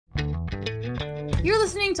You're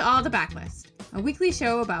listening to All the Backlist, a weekly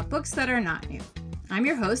show about books that are not new. I'm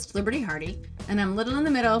your host, Liberty Hardy, and I'm little in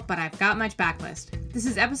the middle, but I've got much backlist. This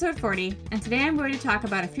is episode 40, and today I'm going to talk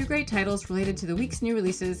about a few great titles related to the week's new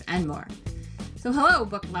releases and more. So hello,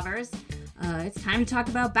 book lovers. It's time to talk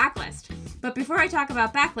about Backlist. But before I talk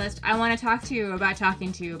about Backlist, I want to talk to you about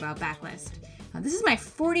Backlist. This is my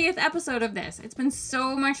 40th episode of this. It's been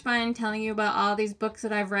so much fun telling you about all these books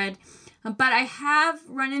that I've read. But I have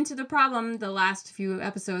run into the problem the last few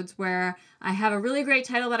episodes where I have a really great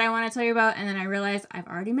title that I want to tell you about, and then I realize I've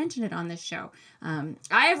already mentioned it on this show. I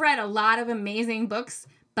have read a lot of amazing books,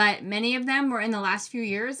 but many of them were in the last few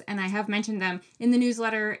years, and I have mentioned them in the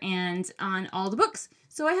newsletter and on all the books.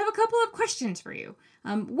 So I have a couple of questions for you.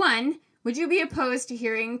 One, would you be opposed to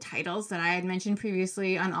hearing titles that I had mentioned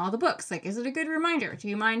previously on all the books? Like, is it a good reminder? Do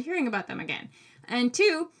you mind hearing about them again? And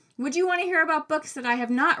two, would you want to hear about books that I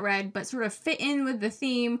have not read but sort of fit in with the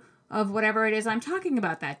theme of whatever it is I'm talking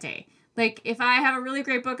about that day? Like, if I have a really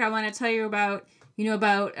great book I want to tell you about,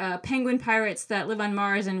 penguin pirates that live on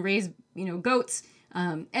Mars and raise, goats,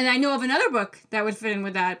 and I know of another book that would fit in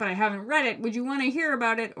with that, but I haven't read it, would you want to hear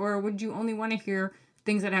about it, or would you only want to hear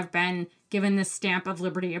things that have been given this stamp of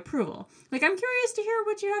Liberty approval? Like, I'm curious to hear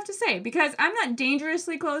what you have to say, because I'm not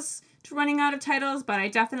dangerously close to running out of titles, but I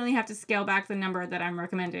definitely have to scale back the number that I'm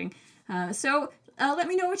recommending. So let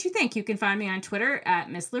me know what you think. You can find me on Twitter at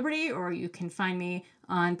Miss Liberty, or you can find me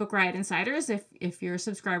on Book Riot Insiders if you're a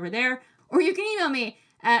subscriber there, or you can email me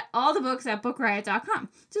at allthebooks@bookriot.com.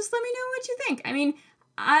 Just let me know what you think. I mean,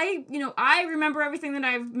 I remember everything that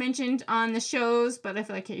I've mentioned on the shows, but I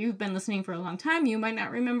feel like you've been listening for a long time. You might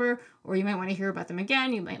not remember, or you might want to hear about them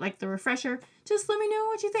again. You might like the refresher. Just let me know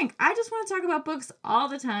what you think. I just want to talk about books all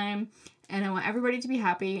the time, and I want everybody to be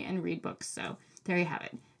happy and read books. So there you have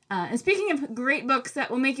it. And speaking of great books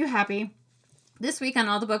that will make you happy, this week on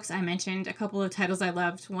All the Books, I mentioned a couple of titles I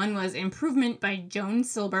loved. One was Improvement by Joan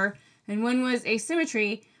Silber, and one was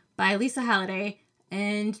Asymmetry by Lisa Halliday.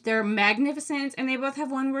 And they're magnificent, and they both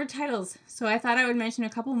have one-word titles. So I thought I would mention a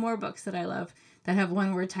couple more books that I love that have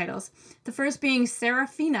one-word titles. The first being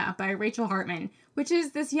Serafina by Rachel Hartman, which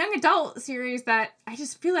is this young adult series that I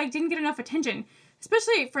just feel like didn't get enough attention,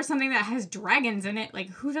 especially for something that has dragons in it. Like,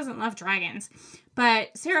 who doesn't love dragons?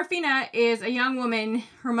 But Serafina is a young woman.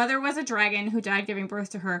 Her mother was a dragon who died giving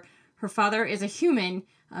birth to her. Her father is a human.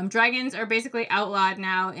 Dragons are basically outlawed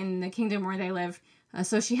now in the kingdom where they live.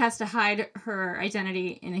 So she has to hide her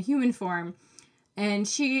identity in a human form. And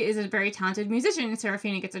she is a very talented musician.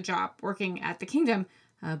 Serafina gets a job working at the kingdom.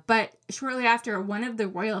 But shortly after, one of the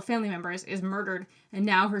royal family members is murdered. And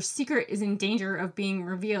now her secret is in danger of being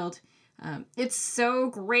revealed. It's so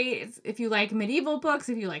great. If you like medieval books,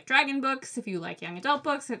 if you like dragon books, if you like young adult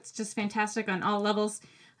books, it's just fantastic on all levels.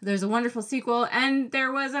 There's a wonderful sequel. And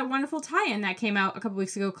there was a wonderful tie-in that came out a couple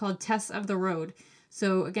weeks ago called Tess of the Road.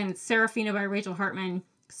 So again, it's Serafina by Rachel Hartman.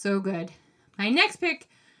 So good. My next pick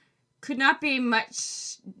could not be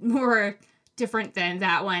much more different than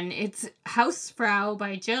that one. It's Hausfrau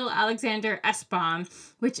by Jill Alexander Essbaum,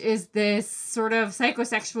 which is this sort of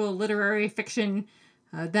psychosexual literary fiction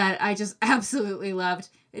that I just absolutely loved.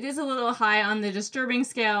 It is a little high on the disturbing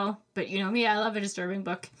scale, but you know me, I love a disturbing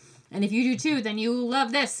book. And if you do too, then you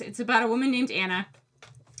love this. It's about a woman named Anna.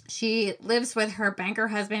 She lives with her banker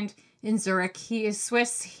husband in Zurich. He is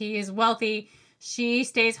Swiss. He is wealthy. She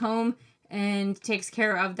stays home and takes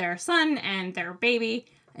care of their son and their baby.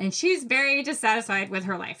 And she's very dissatisfied with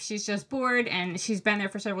her life. She's just bored, and she's been there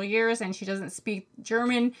for several years, and she doesn't speak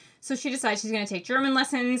German. So she decides she's going to take German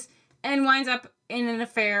lessons and winds up in an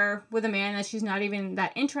affair with a man that she's not even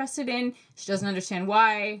that interested in. She doesn't understand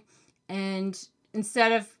why. And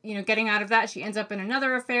instead of, getting out of that, she ends up in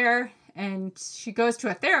another affair. And she goes to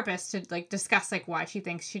a therapist to discuss why she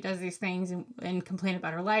thinks she does these things and complain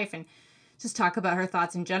about her life and just talk about her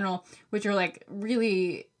thoughts in general, which are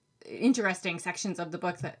really interesting sections of the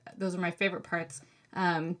book. Those are my favorite parts.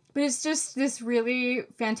 But it's just this really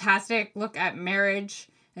fantastic look at marriage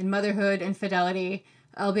and motherhood and fidelity,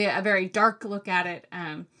 albeit a very dark look at it.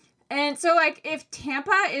 And so if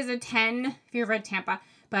Tampa is a 10, if you've read Tampa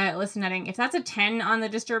by Alyssa Nutting, if that's a 10 on the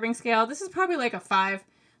disturbing scale, this is probably a 5.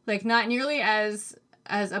 Not nearly as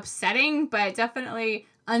upsetting, but definitely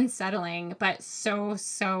unsettling, but so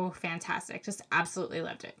fantastic. Just absolutely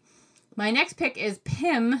loved it. My next pick is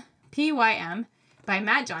Pym, P-Y-M, by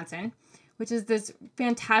Matt Johnson, which is this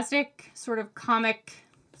fantastic sort of comic,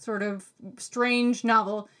 sort of strange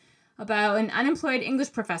novel about an unemployed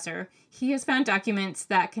English professor. He has found documents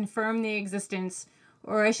that confirm the existence,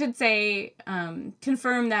 or I should say,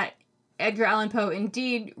 confirm that Edgar Allan Poe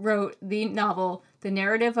indeed wrote the novel The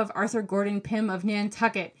Narrative of Arthur Gordon Pym of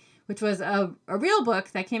Nantucket, which was a real book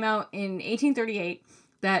that came out in 1838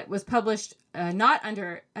 that was published not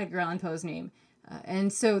under Edgar Allan Poe's name.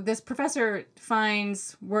 And so this professor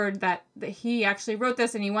finds word that he actually wrote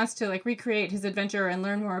this and he wants to like recreate his adventure and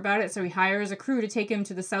learn more about it. So he hires a crew to take him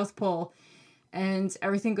to the South Pole, and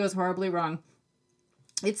everything goes horribly wrong.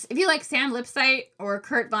 If you like Sam Lipsyte or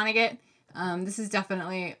Kurt Vonnegut, this is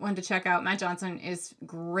definitely one to check out. Matt Johnson is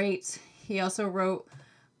great. He also wrote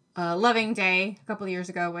Loving Day a couple of years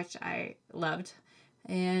ago, which I loved.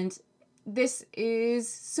 And this is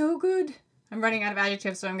so good. I'm running out of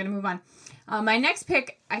adjectives, so I'm going to move on. My next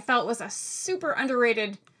pick I felt was a super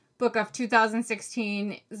underrated book of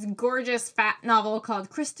 2016. This gorgeous fat novel called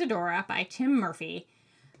Christodora by Tim Murphy,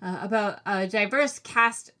 about a diverse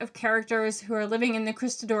cast of characters who are living in the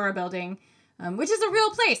Christodora building, which is a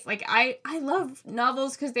real place. Like, I love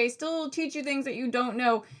novels because they still teach you things that you don't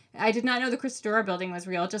know. I did not know the Christodora building was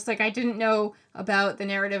real, just like I didn't know about the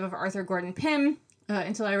narrative of Arthur Gordon Pym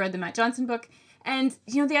until I read the Matt Johnson book. And,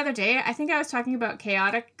 the other day, I think I was talking about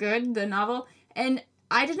Chaotic Good, the novel, and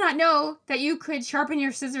I did not know that you could sharpen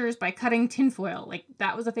your scissors by cutting tinfoil. Like,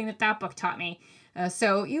 that was a thing that book taught me.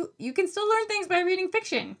 So you can still learn things by reading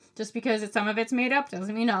fiction. Just because some of it's made up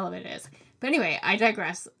doesn't mean all of it is. But anyway, I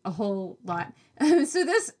digress a whole lot. So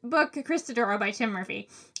this book, Christodora by Tim Murphy,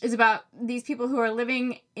 is about these people who are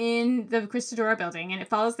living in the Christodora building, and it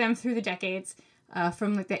follows them through the decades,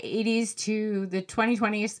 from like the 80s to the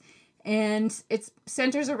 2020s. And it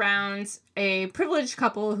centers around a privileged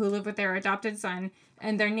couple who live with their adopted son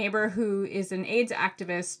and their neighbor who is an AIDS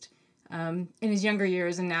activist in his younger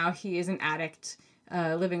years, and now he is an addict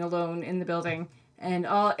living alone in the building. And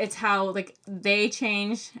it's how like they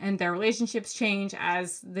change and their relationships change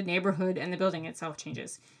as the neighborhood and the building itself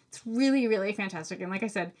changes. It's really, really fantastic. And like I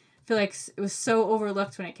said, I feel like it was so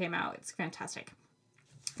overlooked when it came out. It's fantastic.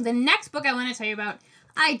 The next book I want to tell you about,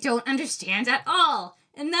 I don't understand at all.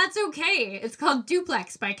 And that's okay. It's called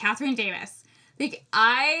Duplex by Catherine Davis. Like,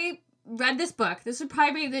 I read this book. This would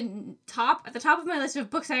probably be at the top of my list of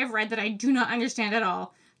books I have read that I do not understand at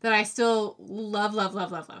all, that I still love, love,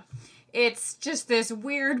 love, love, love. It's just this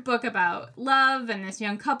weird book about love and this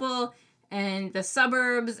young couple and the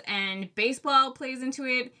suburbs, and baseball plays into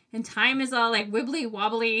it, and time is all like wibbly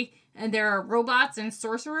wobbly, and there are robots and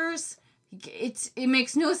sorcerers. It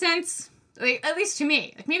makes no sense, like, at least to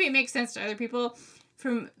me. Like, maybe it makes sense to other people.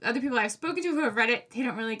 From other people I've spoken to who have read it, they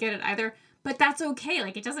don't really get it either. But that's okay.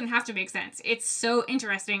 Like, it doesn't have to make sense. It's so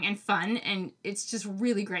interesting and fun, and it's just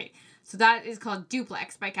really great. So that is called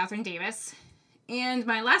Duplex by Catherine Davis. And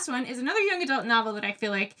my last one is another young adult novel that I feel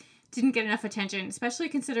like didn't get enough attention, especially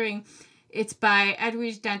considering it's by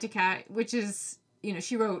Edwidge Danticat, which is,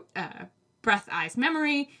 she wrote Breath, Eyes,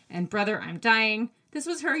 Memory, and Brother, I'm Dying. This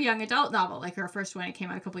was her young adult novel, like her first one. It came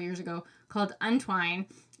out a couple years ago, called Untwine.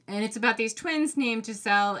 And it's about these twins named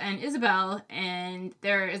Giselle and Isabel, and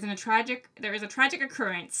there is a tragic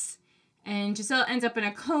occurrence, and Giselle ends up in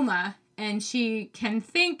a coma, and she can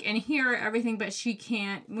think and hear everything, but she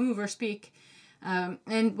can't move or speak.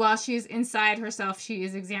 And while she's inside herself, she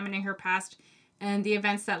is examining her past and the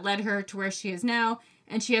events that led her to where she is now,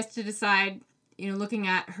 and she has to decide, looking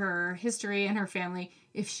at her history and her family,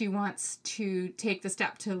 if she wants to take the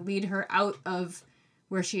step to lead her out of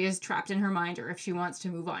where she is trapped in her mind, or if she wants to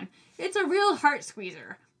move on. It's a real heart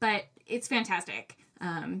squeezer, but it's fantastic.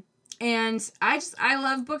 And I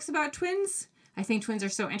love books about twins. I think twins are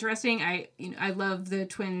so interesting. I love the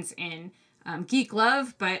twins in Geek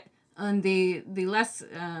Love, but on the less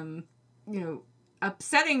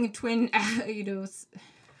upsetting twin,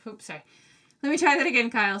 oops, sorry. Let me try that again,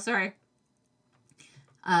 Kyle. Sorry.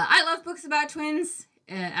 I love books about twins.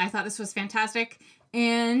 I thought this was fantastic.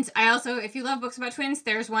 And I also, if you love books about twins,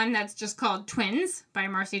 there's one that's just called Twins by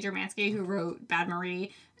Marcy Germansky, who wrote Bad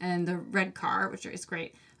Marie and The Red Car, which is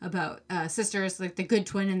great, about sisters, like the good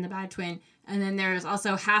twin and the bad twin. And then there's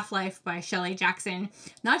also Half-Life by Shelley Jackson.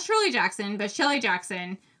 Not Shirley Jackson, but Shelley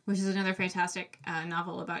Jackson, which is another fantastic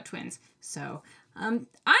novel about twins. So I'm going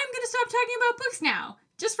to stop talking about books now.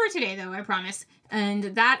 Just for today, though, I promise.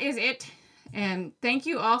 And that is it. And thank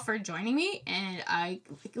you all for joining me, and I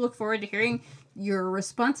look forward to hearing your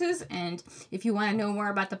responses. And if you want to know more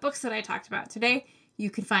about the books that I talked about today, you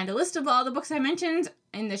can find a list of all the books I mentioned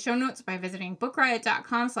in the show notes by visiting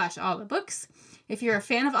bookriot.com/allthebooks. If you're a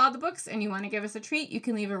fan of All the Books and you want to give us a treat, you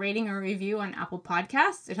can leave a rating or review on Apple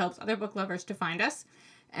Podcasts. It helps other book lovers to find us.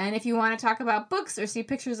 And if you want to talk about books or see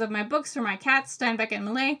pictures of my books or my cats, Steinbeck and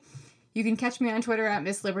Malay, you can catch me on Twitter at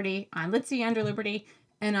Miss Liberty, on Litzy_Liberty,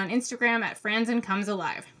 and on Instagram at Franzen Comes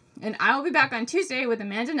Alive. And I will be back on Tuesday with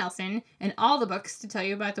Amanda Nelson and All the Books to tell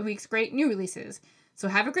you about the week's great new releases. So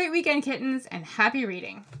have a great weekend, kittens, and happy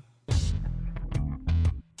reading.